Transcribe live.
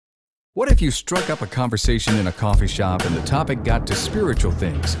What if you struck up a conversation in a coffee shop and the topic got to spiritual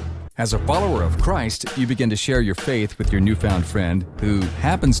things? As a follower of Christ, you begin to share your faith with your newfound friend who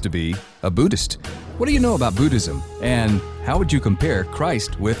happens to be a Buddhist. What do you know about Buddhism? And how would you compare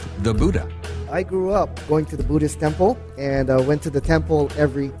Christ with the Buddha? I grew up going to the Buddhist temple and went to the temple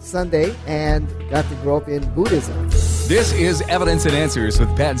every Sunday and got to grow up in Buddhism. This is Evidence and Answers with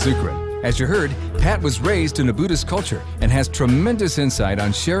Pat Zukeran. As you heard, Pat was raised in a Buddhist culture and has tremendous insight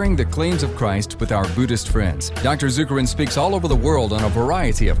on sharing the claims of Christ with our Buddhist friends. Dr. Zukeran speaks all over the world on a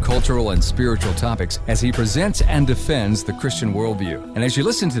variety of cultural and spiritual topics as he presents and defends the Christian worldview. And as you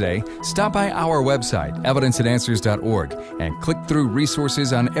listen today, stop by our website, evidenceandanswers.org, and click through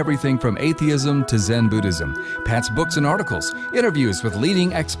resources on everything from atheism to Zen Buddhism, Pat's books and articles, interviews with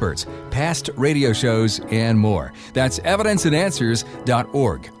leading experts, past radio shows, and more. That's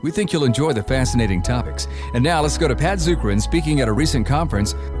evidenceandanswers.org. We think you'll enjoy the fascinating topics. And now let's go to Pat Zukeran speaking at a recent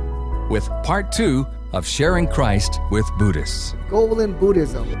conference with part 2 of Sharing Christ with Buddhists. Goal in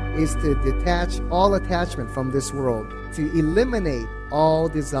Buddhism is to detach all attachment from this world, to eliminate all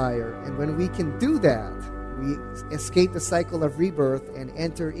desire. And when we can do that, we escape the cycle of rebirth and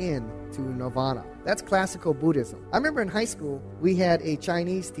enter into nirvana. That's classical Buddhism. I remember in high school, we had a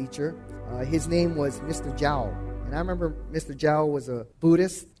Chinese teacher. His name was Mr. Zhao. And I remember Mr. Zhao was a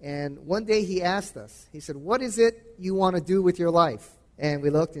Buddhist, and one day he asked us, he said, "What is it you want to do with your life?" And we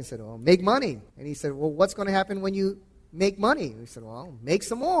looked and said, "Oh, make money." And he said, "Well, what's going to happen when you make money?" And we said, "Well, make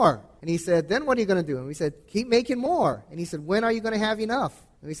some more." And he said, "Then what are you going to do?" And we said, "Keep making more." And he said, "When are you going to have enough?"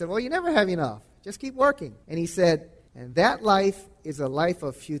 And we said, "Well, you never have enough. Just keep working." And he said, "And that life is a life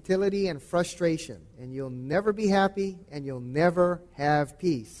of futility and frustration, and you'll never be happy, and you'll never have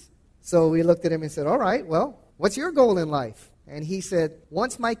peace." So we looked at him and said, "All right, well, what's your goal in life?" And he said,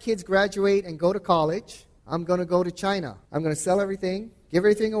 "Once my kids graduate and go to college, I'm going to go to China. I'm going to sell everything, give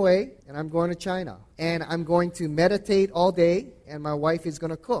everything away, and I'm going to China. And I'm going to meditate all day, and my wife is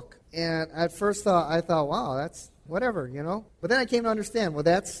going to cook." And at first I thought, wow, that's whatever, you know. But then I came to understand, well,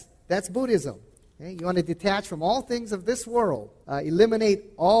 that's Buddhism. Okay? You want to detach from all things of this world,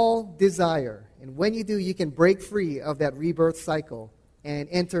 eliminate all desire. And when you do, you can break free of that rebirth cycle and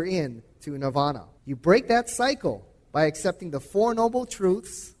enter into nirvana. You break that cycle by accepting the Four Noble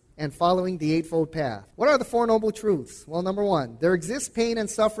Truths and following the Eightfold Path. What are the Four Noble Truths? Well, number one, there exists pain and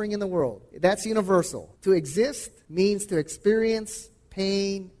suffering in the world. That's universal. To exist means to experience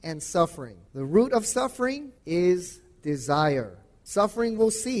pain and suffering. The root of suffering is desire. Suffering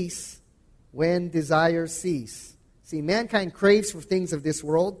will cease when desires cease. See, mankind craves for things of this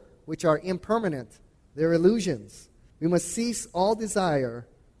world which are impermanent. They're illusions. We must cease all desire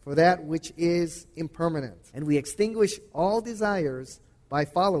for that which is impermanent. And we extinguish all desires by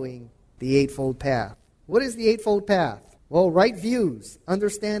following the Eightfold Path. What is the Eightfold Path? Well, right views,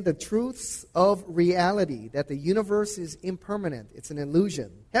 understand the truths of reality, that the universe is impermanent, it's an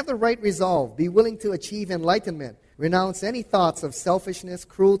illusion. Have the right resolve, be willing to achieve enlightenment, renounce any thoughts of selfishness,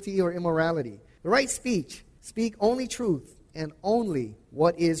 cruelty, or immorality. The right speech, speak only truth and only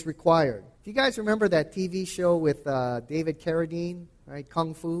what is required. Do you guys remember that TV show with David Carradine? Right,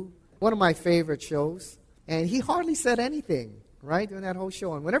 Kung Fu, one of my favorite shows. And he hardly said anything, right, during that whole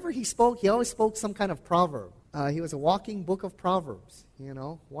show. And whenever he spoke, he always spoke some kind of proverb. He was a walking book of proverbs, you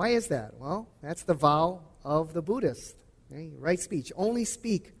know. Why is that? Well, that's the vow of the Buddhist. Okay? Right speech, only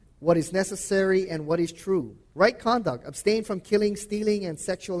speak what is necessary and what is true. Right conduct, abstain from killing, stealing, and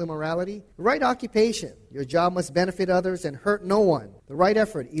sexual immorality. Right occupation, your job must benefit others and hurt no one. The right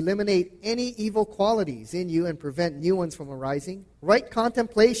effort, eliminate any evil qualities in you and prevent new ones from arising. Right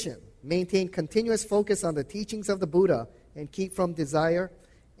contemplation, maintain continuous focus on the teachings of the Buddha and keep from desire.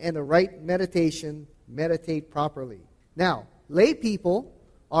 And the right meditation, meditate properly. Now, lay people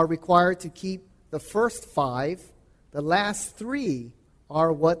are required to keep the first 5. The last 3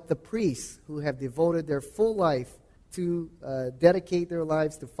 are what the priests who have devoted their full life to dedicate their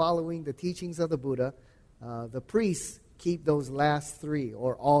lives to following the teachings of the Buddha. The priests keep those last 3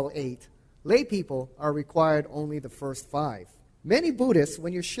 or all 8. Lay people are required only the first 5. Many Buddhists,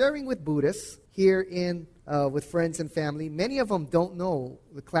 when you're sharing with Buddhists here with friends and family, many of them don't know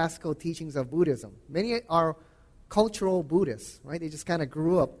the classical teachings of Buddhism. Many are cultural Buddhists, right? They just kind of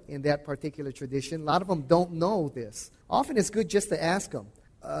grew up in that particular tradition. A lot of them don't know this. Often it's good just to ask them.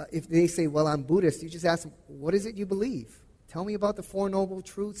 If they say, well, I'm Buddhist, you just ask them, what is it you believe? Tell me about the Four Noble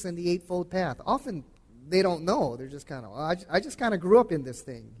Truths and the Eightfold Path. Often they don't know. They're just kind of, I just kind of grew up in this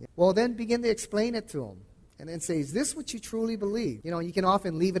thing. Well, then begin to explain it to them. And then say, is this what you truly believe? You know, you can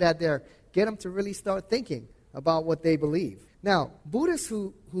often leave it at there. Get them to really start thinking about what they believe. Now, Buddhists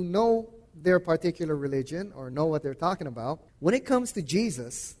who know their particular religion or know what they're talking about, when it comes to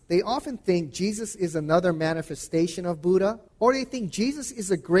Jesus, they often think Jesus is another manifestation of Buddha, or they think Jesus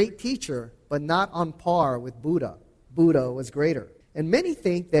is a great teacher, but not on par with Buddha. Buddha was greater. And many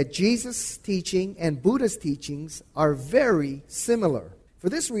think that Jesus' teaching and Buddha's teachings are very similar. For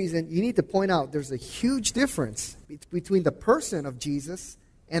this reason, you need to point out there's a huge difference between the person of Jesus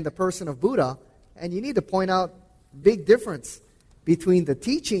and the person of Buddha, and you need to point out big difference between the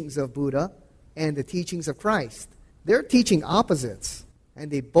teachings of Buddha and the teachings of Christ. They're teaching opposites, and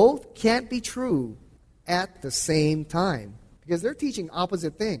they both can't be true at the same time because they're teaching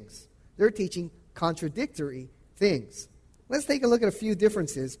opposite things. They're teaching contradictory things. Let's take a look at a few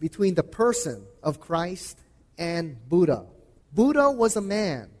differences between the person of Christ and Buddha. Buddha was a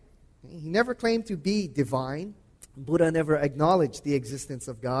man. He never claimed to be divine. Buddha never acknowledged the existence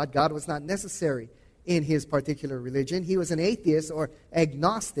of God. God was not necessary in his particular religion. He was an atheist or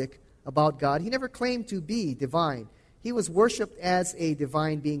agnostic about God. He never claimed to be divine. He was worshipped as a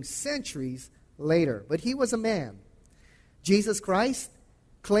divine being centuries later, but he was a man. Jesus Christ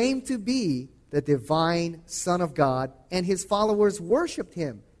claimed to be the divine Son of God, and his followers worshipped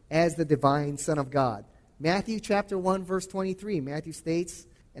him as the divine Son of God. Matthew chapter 1, verse 23, Matthew states,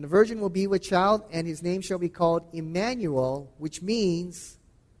 "And a virgin will be with child, and his name shall be called Emmanuel," which means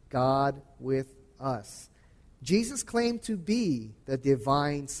God with us. Jesus claimed to be the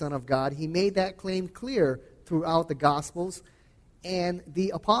divine Son of God. He made that claim clear throughout the Gospels, and the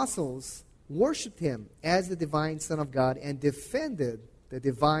apostles worshipped him as the divine Son of God and defended the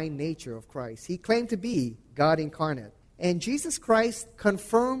divine nature of Christ. He claimed to be God incarnate. And Jesus Christ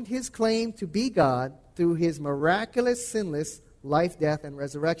confirmed his claim to be God through his miraculous, sinless life, death, and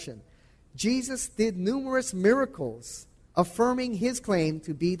resurrection. Jesus did numerous miracles affirming his claim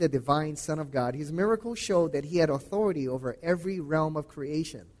to be the divine Son of God. His miracles showed that he had authority over every realm of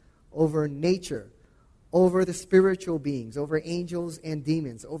creation, over nature, over the spiritual beings, over angels and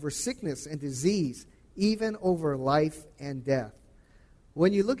demons, over sickness and disease, even over life and death.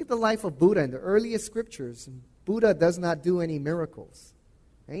 When you look at the life of Buddha in the earliest scriptures, Buddha does not do any miracles.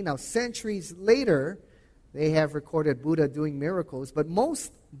 Okay? Now, centuries later, they have recorded Buddha doing miracles, but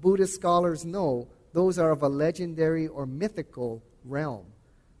most Buddhist scholars know those are of a legendary or mythical realm.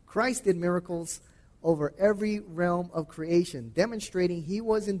 Christ did miracles over every realm of creation, demonstrating he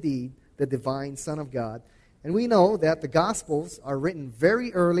was indeed the divine Son of God. And we know that the Gospels are written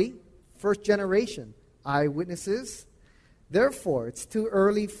very early, first generation eyewitnesses. Therefore, it's too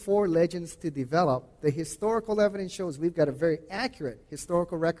early for legends to develop. The historical evidence shows we've got a very accurate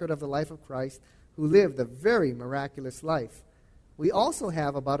historical record of the life of Christ, who lived a very miraculous life. We also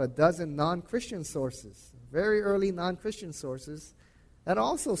have about a dozen non-Christian sources, very early non-Christian sources, that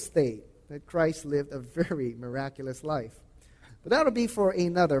also state that Christ lived a very miraculous life. But that'll be for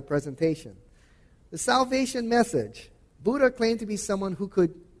another presentation. The salvation message. Buddha claimed to be someone who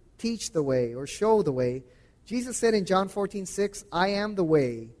could teach the way or show the way. Jesus said in John 14:6, "I am the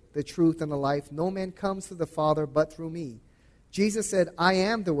way, the truth, and the life. No man comes to the Father but through me." Jesus said, "I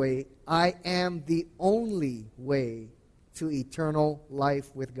am the way. I am the only way to eternal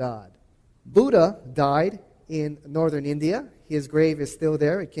life with God." Buddha died in northern India. His grave is still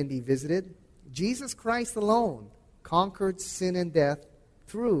there. It can be visited. Jesus Christ alone conquered sin and death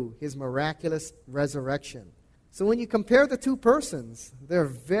through his miraculous resurrection. So when you compare the two persons, they're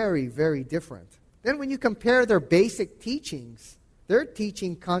very, very different. Then when you compare their basic teachings, they're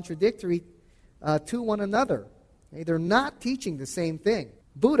teaching contradictory to one another. Okay? They're not teaching the same thing.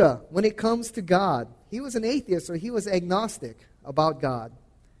 Buddha, when it comes to God, he was an atheist or he was agnostic about God.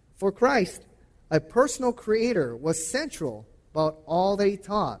 For Christ, a personal creator was central about all that he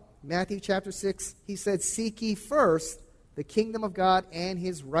taught. Matthew chapter 6, he said, "Seek ye first the kingdom of God and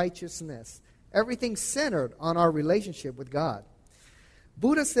his righteousness." Everything centered on our relationship with God.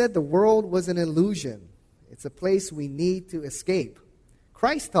 Buddha said the world was an illusion. It's a place we need to escape.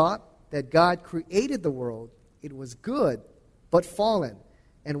 Christ taught that God created the world. It was good, but fallen.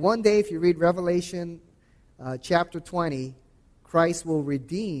 And one day, if you read Revelation chapter 20, Christ will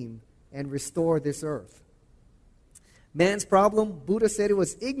redeem and restore this earth. Man's problem, Buddha said it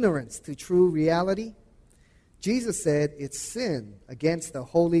was ignorance to true reality. Jesus said it's sin against the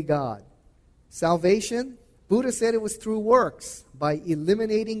holy God. Salvation, Buddha said it was through works, by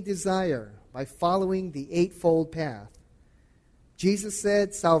eliminating desire, by following the eightfold path. Jesus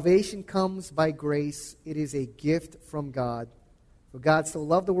said salvation comes by grace. It is a gift from God. For God so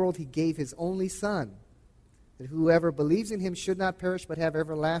loved the world, he gave his only Son, that whoever believes in him should not perish but have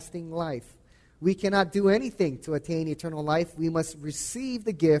everlasting life. We cannot do anything to attain eternal life. We must receive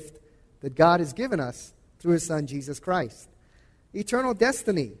the gift that God has given us through his Son, Jesus Christ. Eternal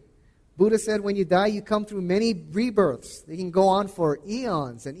destiny. Buddha said when you die, you come through many rebirths. They can go on for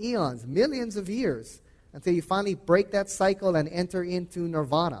eons and eons, millions of years, until you finally break that cycle and enter into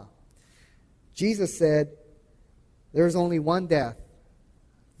nirvana. Jesus said, there is only one death.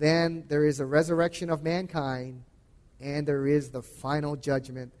 Then there is a resurrection of mankind, and there is the final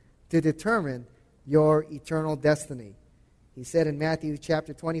judgment to determine your eternal destiny. He said in Matthew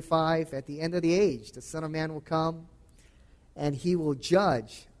chapter 25, at the end of the age, the Son of Man will come, and he will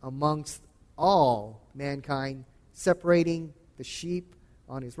judge amongst all mankind, separating the sheep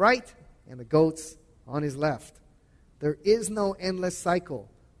on his right and the goats on his left. There is no endless cycle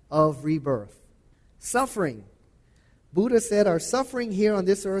of rebirth. Suffering. Buddha said our suffering here on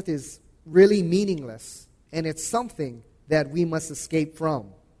this earth is really meaningless, and it's something that we must escape from.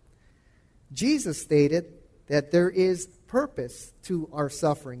 Jesus stated that there is purpose to our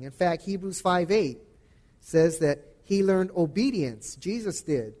suffering. In fact, Hebrews 5:8 says that he learned obedience, Jesus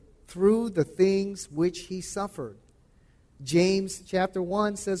did, through the things which he suffered. James chapter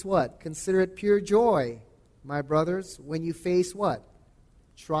 1 says what? Consider it pure joy, my brothers, when you face what?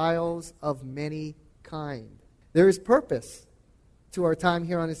 Trials of many kind. There is purpose to our time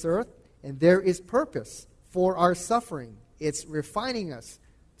here on this earth, and there is purpose for our suffering. It's refining us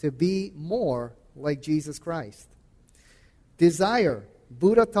to be more like Jesus Christ. Desire.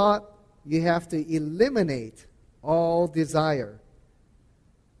 Buddha taught you have to eliminate all desire.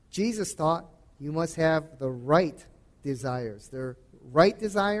 Jesus taught you must have the right desires. They're right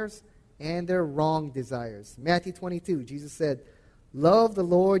desires and they're wrong desires. Matthew 22, Jesus said, love the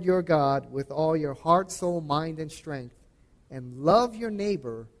Lord your God with all your heart, soul, mind, and strength, and love your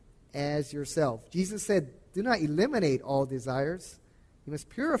neighbor as yourself. Jesus said, do not eliminate all desires. You must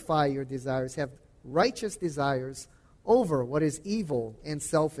purify your desires, have righteous desires over what is evil and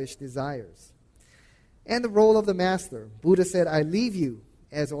selfish desires. And the role of the master. Buddha said, I leave you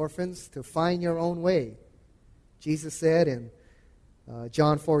as orphans to find your own way. Jesus said in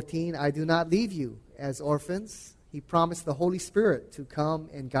John 14, I do not leave you as orphans. He promised the Holy Spirit to come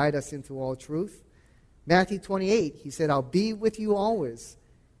and guide us into all truth. Matthew 28, he said, I'll be with you always,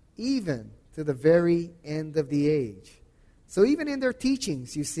 even to the very end of the age. So even in their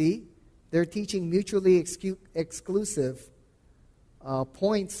teachings, you see, they're teaching mutually exclusive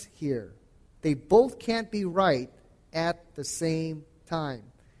points here. They both can't be right at the same time.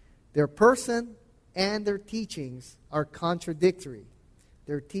 Their person and their teachings are contradictory.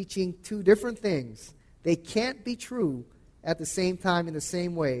 They're teaching two different things. They can't be true at the same time in the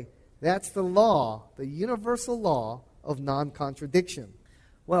same way. That's the law, the universal law of non-contradiction.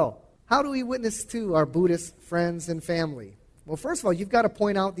 Well, how do we witness to our Buddhist friends and family? Well, first of all, you've got to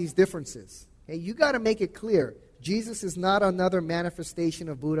point out these differences. Okay? You've got to make it clear. Jesus is not another manifestation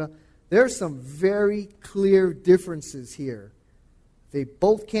of Buddha. There's some very clear differences here. They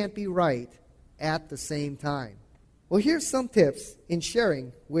both can't be right at the same time. Well, here's some tips in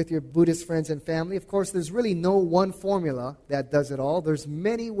sharing with your Buddhist friends and family. Of course, there's really no one formula that does it all. There's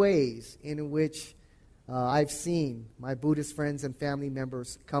many ways in which I've seen my Buddhist friends and family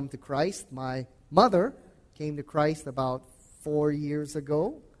members come to Christ. My mother came to Christ about 4 years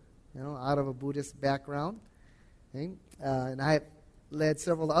ago, out of a Buddhist background. Okay? And I have led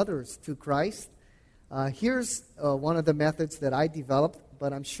several others to Christ. Here's one of the methods that I developed,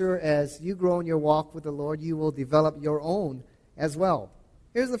 but I'm sure as you grow in your walk with the Lord, you will develop your own as well.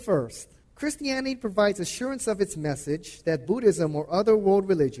 Here's the first. Christianity provides assurance of its message that Buddhism or other world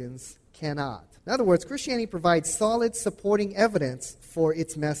religions cannot. In other words, Christianity provides solid supporting evidence for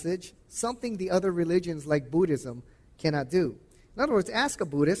its message, something the other religions like Buddhism cannot do. In other words, ask a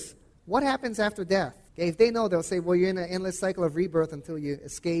Buddhist, what happens after death? Okay, if they know, they'll say, well, you're in an endless cycle of rebirth until you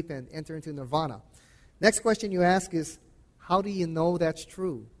escape and enter into nirvana. Next question you ask is, how do you know that's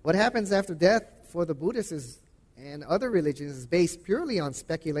true? What happens after death for the Buddhists and other religions is based purely on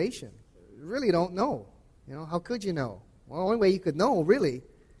speculation. You really don't know. How could you know? Well, the only way you could know, really,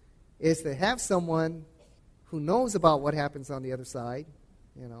 is to have someone who knows about what happens on the other side,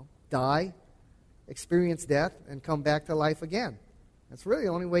 die, experience death, and come back to life again. That's really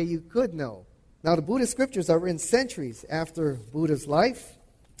the only way you could know. Now, the Buddhist scriptures are written centuries after Buddha's life.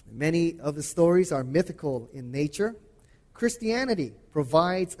 Many of the stories are mythical in nature. Christianity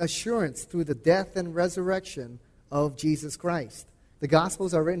provides assurance through the death and resurrection of Jesus Christ. The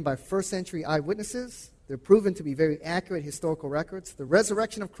Gospels are written by first-century eyewitnesses. They're proven to be very accurate historical records. The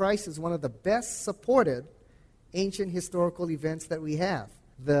resurrection of Christ is one of the best supported ancient historical events that we have.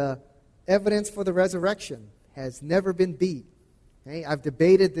 The evidence for the resurrection has never been beat. Okay? I've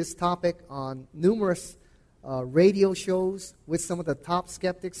debated this topic on numerous radio shows with some of the top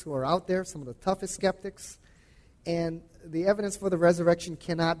skeptics who are out there, some of the toughest skeptics, and the evidence for the resurrection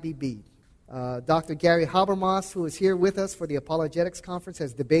cannot be beat. Dr. Gary Habermas, who is here with us for the Apologetics Conference,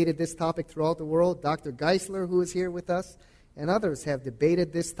 has debated this topic throughout the world. Dr. Geisler, who is here with us, and others have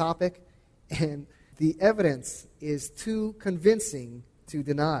debated this topic, and the evidence is too convincing to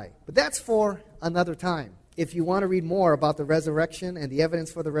deny. But that's for another time. If you want to read more about the resurrection and the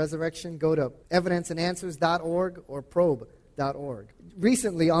evidence for the resurrection, go to evidenceandanswers.org or probe.org.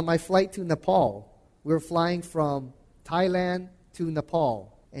 Recently, on my flight to Nepal, we were flying from Thailand to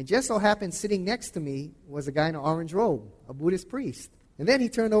Nepal. And just so happened, sitting next to me was a guy in an orange robe, a Buddhist priest. And then he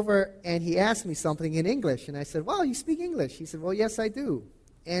turned over and he asked me something in English. And I said, "Wow, you speak English?" He said, "Well, yes, I do."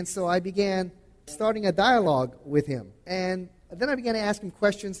 And so I began starting a dialogue with him. And then I began to ask him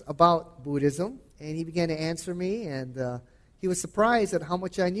questions about Buddhism. And he began to answer me. And he was surprised at how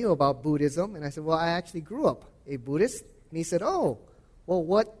much I knew about Buddhism. And I said, "Well, I actually grew up a Buddhist." And he said, "Oh, well,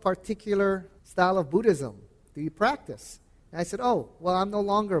 what particular style of Buddhism do you practice?" And I said, "Oh, well, I'm no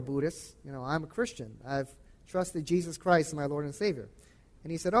longer a Buddhist. I'm a Christian. I've trusted Jesus Christ as my Lord and Savior."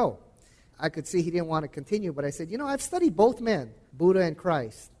 And he said, "Oh." I could see he didn't want to continue, but I said, "I've studied both men, Buddha and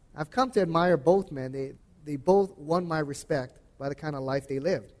Christ. I've come to admire both men. They both won my respect by the kind of life they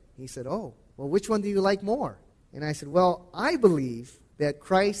lived." He said, "Oh, well, which one do you like more?" And I said, "Well, I believe that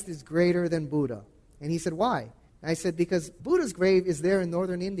Christ is greater than Buddha." And he said, "Why?" And I said, "Because Buddha's grave is there in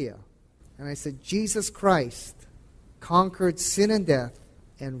northern India." And I said, "Jesus Christ conquered sin and death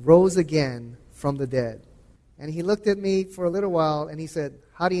and rose again from the dead." And he looked at me for a little while and he said,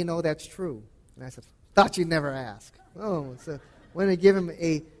 "How do you know that's true?" And I said, "Thought you'd never ask." Oh, so I wanted to give him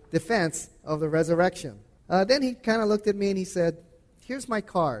a defense of the resurrection. Then he kind of looked at me and he said, "Here's my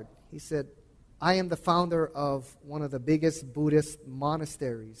card." He said, "I am the founder of one of the biggest Buddhist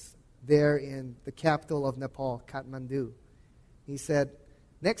monasteries there in the capital of Nepal, Kathmandu." He said,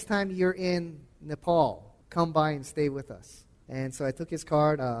 "Next time you're in Nepal, come by and stay with us." And so I took his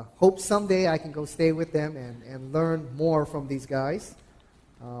card. Hope someday I can go stay with them and learn more from these guys.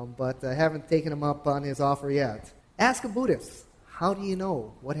 But I haven't taken him up on his offer yet. Ask a Buddhist, how do you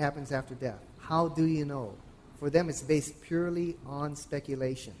know what happens after death? How do you know? For them, it's based purely on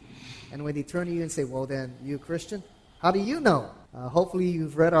speculation. And when they turn to you and say, "Well, then, you Christian, how do you know?" Hopefully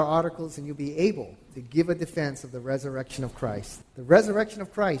you've read our articles and you'll be able to give a defense of the resurrection of Christ. The resurrection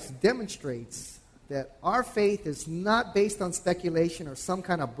of Christ demonstrates that our faith is not based on speculation or some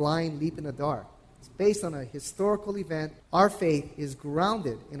kind of blind leap in the dark. It's based on a historical event. Our faith is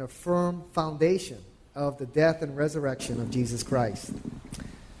grounded in a firm foundation of the death and resurrection of Jesus Christ.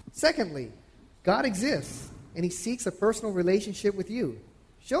 Secondly, God exists, and he seeks a personal relationship with you.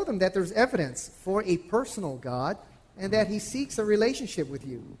 Show them that there's evidence for a personal God and that he seeks a relationship with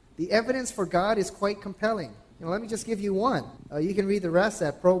you. The evidence for God is quite compelling. Let me just give you one. You can read the rest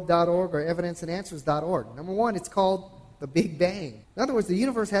at probe.org or evidenceandanswers.org. Number one, it's called the Big Bang. In other words, the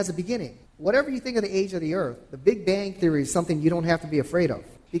universe has a beginning. Whatever you think of the age of the earth, the Big Bang theory is something you don't have to be afraid of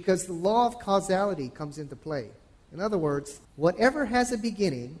because the law of causality comes into play. In other words, whatever has a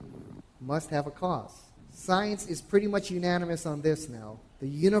beginning must have a cause. Science is pretty much unanimous on this now. The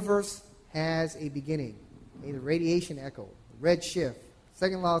universe has a beginning. The radiation echo, red shift,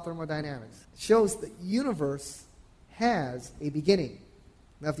 second law of thermodynamics shows the universe has a beginning.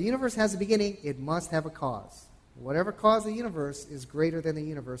 Now, if the universe has a beginning, it must have a cause. Whatever caused the universe is greater than the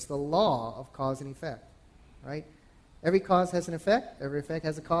universe, the law of cause and effect, right? Every cause has an effect. Every effect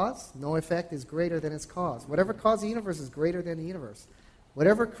has a cause. No effect is greater than its cause. Whatever caused the universe is greater than the universe.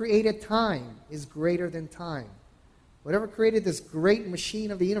 Whatever created time is greater than time. Whatever created this great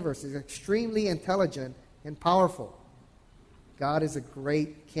machine of the universe is extremely intelligent and powerful. God is a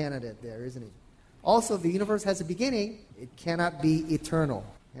great candidate there, isn't he? Also, if the universe has a beginning, it cannot be eternal.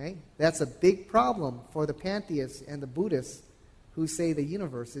 Okay? That's a big problem for the pantheists and the Buddhists who say the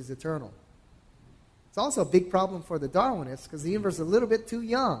universe is eternal. It's also a big problem for the Darwinists because the universe is a little bit too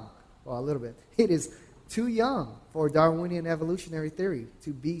young. Well, a little bit. It is too young for Darwinian evolutionary theory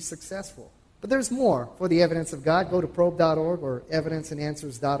to be successful. But there's more for the evidence of God. Go to probe.org or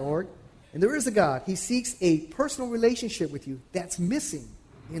evidenceandanswers.org. And there is a God. He seeks a personal relationship with you that's missing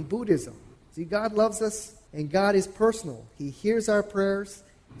in Buddhism. See, God loves us, and God is personal. He hears our prayers,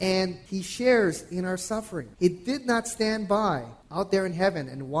 and he shares in our suffering. He did not stand by out there in heaven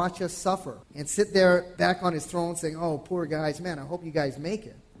and watch us suffer and sit there back on his throne saying, "Oh, poor guys, man, I hope you guys make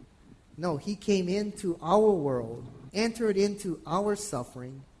it." No, he came into our world, entered into our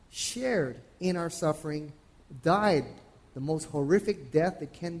suffering, shared in our suffering, died the most horrific death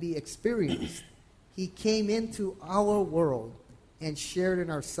that can be experienced. He came into our world and shared in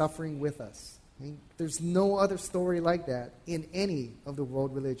our suffering with us. There's no other story like that in any of the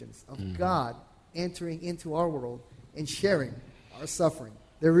world religions, of God entering into our world and sharing our suffering.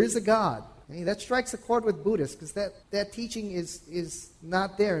 There is a God, Okay? That strikes a chord with Buddhists because that teaching is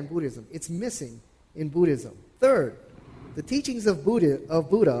not there in Buddhism. It's missing in Buddhism. Third, the teachings of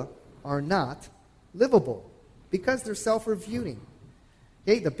Buddha are not livable because they're self-refuting.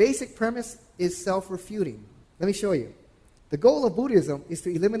 Okay? The basic premise is self-refuting. Let me show you. The goal of Buddhism is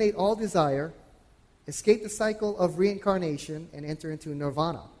to eliminate all desire, escape the cycle of reincarnation, and enter into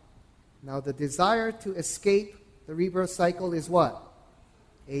nirvana. Now, the desire to escape the rebirth cycle is what?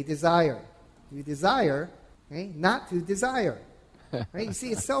 A desire. You desire, okay, not to desire. Right? You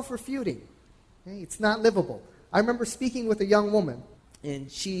see, it's self-refuting. Okay? It's not livable. I remember speaking with a young woman,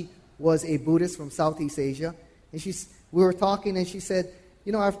 and she was a Buddhist from Southeast Asia, and we were talking, and she said,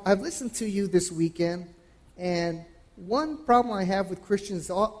 you know, I've listened to you this weekend, and one problem I have with Christians,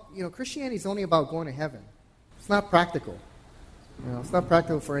 Christianity is only about going to heaven. It's not practical. It's not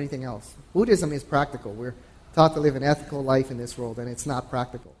practical for anything else. Buddhism is practical. We're taught to live an ethical life in this world, and it's not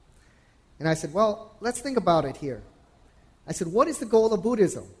practical. And I said, well, let's think about it here. I said, what is the goal of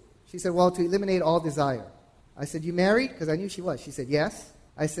Buddhism? She said, well, to eliminate all desire. I said, you married? Because I knew she was. She said, yes.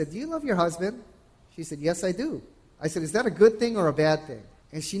 I said, do you love your husband? She said, yes, I do. I said, is that a good thing or a bad thing?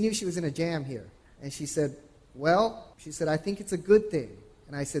 And she knew she was in a jam here. And she said, I think it's a good thing.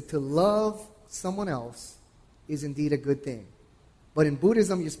 And I said, to love someone else is indeed a good thing. But in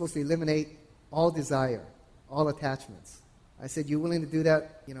Buddhism, you're supposed to eliminate all desire, all attachments. I said, you willing to do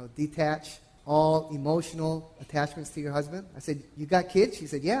that? Detach all emotional attachments to your husband? I said, you got kids? She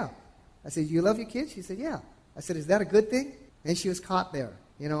said, yeah. I said, you love your kids? She said, yeah. I said, is that a good thing? And she was caught there.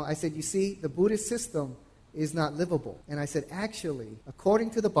 I said, you see, the Buddhist system is not livable. And I said, actually,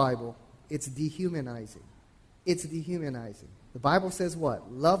 according to the Bible, it's dehumanizing. It's dehumanizing. The Bible says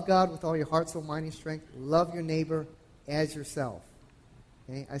what? Love God with all your heart, soul, mind, and strength. Love your neighbor as yourself.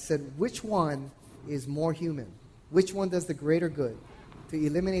 Okay? I said, which one is more human? Which one does the greater good? To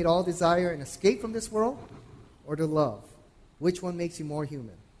eliminate all desire and escape from this world, or to love? Which one makes you more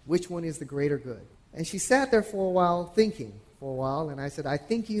human? Which one is the greater good? And she sat there for a while thinking for a while, and I said, I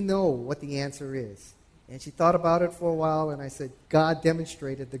think you know what the answer is. And she thought about it for a while, and I said, God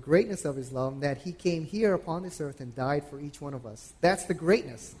demonstrated the greatness of his love, that he came here upon this earth and died for each one of us. That's the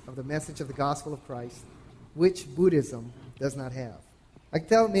greatness of the message of the gospel of Christ, which Buddhism does not have. I can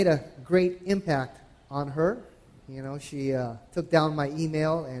tell it made a great impact on her. She took down my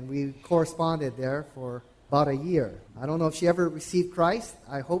email, and we corresponded there for about a year. I don't know if she ever received Christ.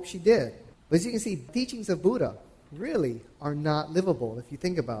 I hope she did. But as you can see, teachings of Buddha really are not livable if you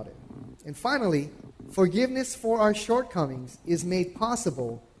think about it. And finally, forgiveness for our shortcomings is made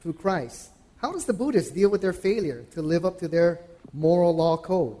possible through Christ. How does the Buddhists deal with their failure to live up to their moral law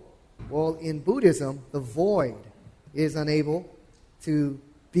code? Well, in Buddhism, the void is unable to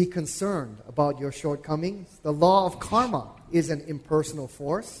be concerned about your shortcomings. The law of karma is an impersonal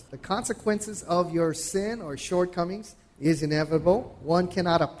force. The consequences of your sin or shortcomings is inevitable. One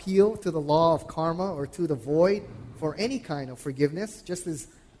cannot appeal to the law of karma or to the void for any kind of forgiveness, just as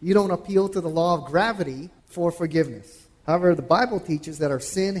you don't appeal to the law of gravity for forgiveness. However, the Bible teaches that our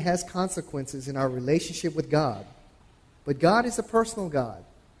sin has consequences in our relationship with God. But God is a personal God,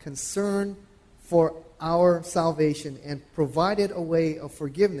 concerned for our salvation, and provided a way of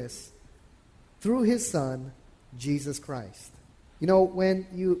forgiveness through his Son, Jesus Christ. I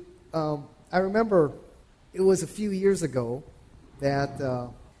remember it was a few years ago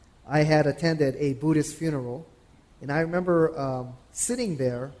that I had attended a Buddhist funeral, and I remember sitting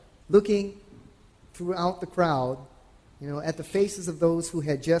there looking throughout the crowd, at the faces of those who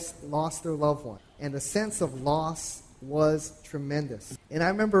had just lost their loved one, and the sense of loss was tremendous. And I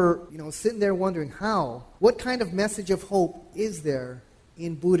remember, sitting there wondering what kind of message of hope is there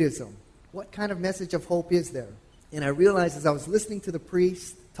in Buddhism? What kind of message of hope is there? And I realized as I was listening to the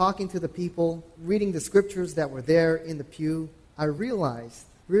priest, talking to the people, reading the scriptures that were there in the pew, I realized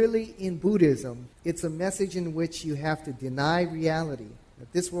really in Buddhism, it's a message in which you have to deny reality,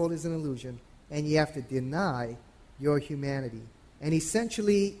 that this world is an illusion, and you have to deny your humanity. And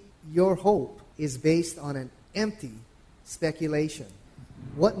essentially, your hope is based on an empty speculation.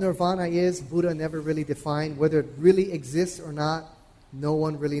 What nirvana is, Buddha never really defined. Whether it really exists or not, no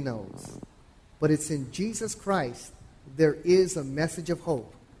one really knows. But it's in Jesus Christ there is a message of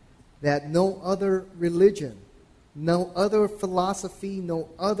hope that no other religion, no other philosophy, no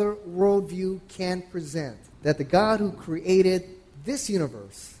other worldview can present. That the God who created this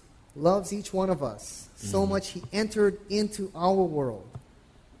universe loves each one of us so much he entered into our world,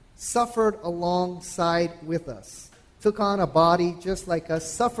 suffered alongside with us, took on a body just like us,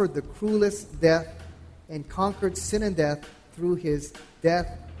 suffered the cruelest death, and conquered sin and death through his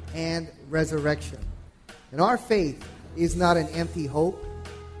death and resurrection. And our faith is not an empty hope.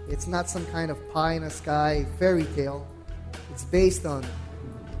 It's not some kind of pie-in-the-sky fairy tale. It's based on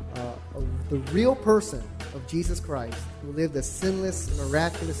the real person of Jesus Christ, who lived a sinless,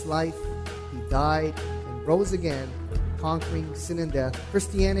 miraculous life. He died and rose again, conquering sin and death.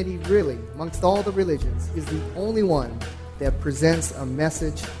 Christianity, really, amongst all the religions, is the only one that presents a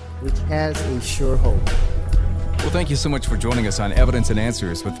message which has a sure hope. Well, thank you so much for joining us on Evidence and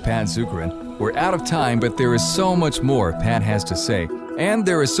Answers with Pat Zukeran. We're out of time, but there is so much more Pat has to say. And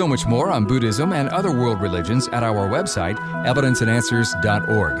there is so much more on Buddhism and other world religions at our website,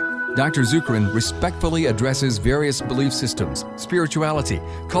 evidenceandanswers.org. Dr. Zukeran respectfully addresses various belief systems, spirituality,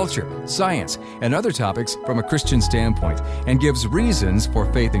 culture, science, and other topics from a Christian standpoint, and gives reasons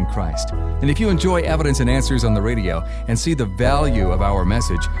for faith in Christ. And if you enjoy Evidence and Answers on the radio and see the value of our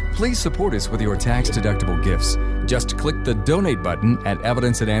message, please support us with your tax-deductible gifts. Just click the donate button at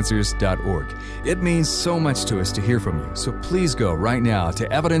evidenceandanswers.org. It means so much to us to hear from you, so please go right now to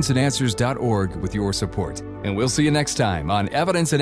evidenceandanswers.org with your support. And we'll see you next time on Evidence and